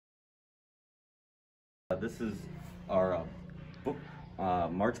This is our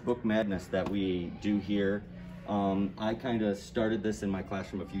March Book Madness that we do here. I kind of started this in my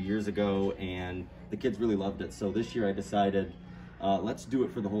classroom a few years ago, and the kids really loved it. So this year I decided, let's do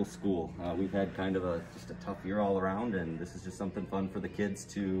it for the whole school. We've had kind of just a tough year all around, and this is just something fun for the kids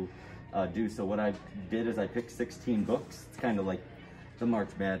to do. So what I did is I picked 16 books. It's kind of like the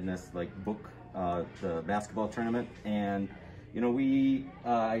March Madness, like book, the basketball tournament. And you know,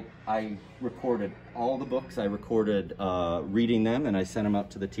 I recorded all the books. I recorded reading them, and I sent them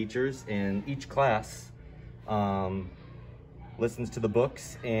out to the teachers, and each class listens to the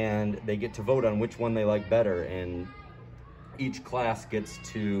books, and they get to vote on which one they like better. And each class gets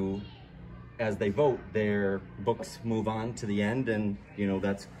to, as they vote, their books move on to the end, and you know,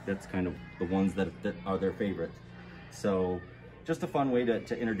 that's kind of the ones that are their favorite. So just a fun way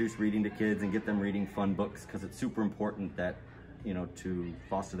to introduce reading to kids and get them reading fun books, because it's super important that, you know, to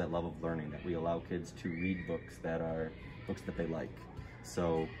foster that love of learning, that we allow kids to read books that are books that they like.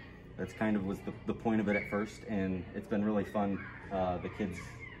 So that's kind of was the point of it at first, and it's been really fun. The kids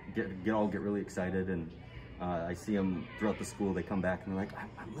get really excited, and I see them throughout the school. They come back and they're like,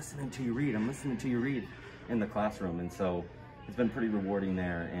 I'm listening to you read, I'm listening to you read in the classroom. And so it's been pretty rewarding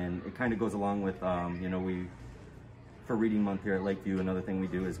there, and it kind of goes along with, you know, for Reading Month here at Lakeview, another thing we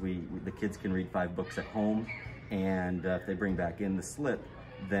do is the kids can read 5 books at home, and if they bring back in the slip,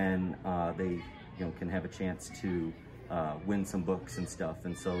 then they can have a chance to win some books and stuff.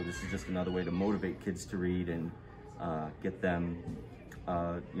 And so this is just another way to motivate kids to read and get them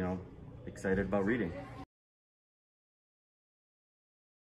excited about reading.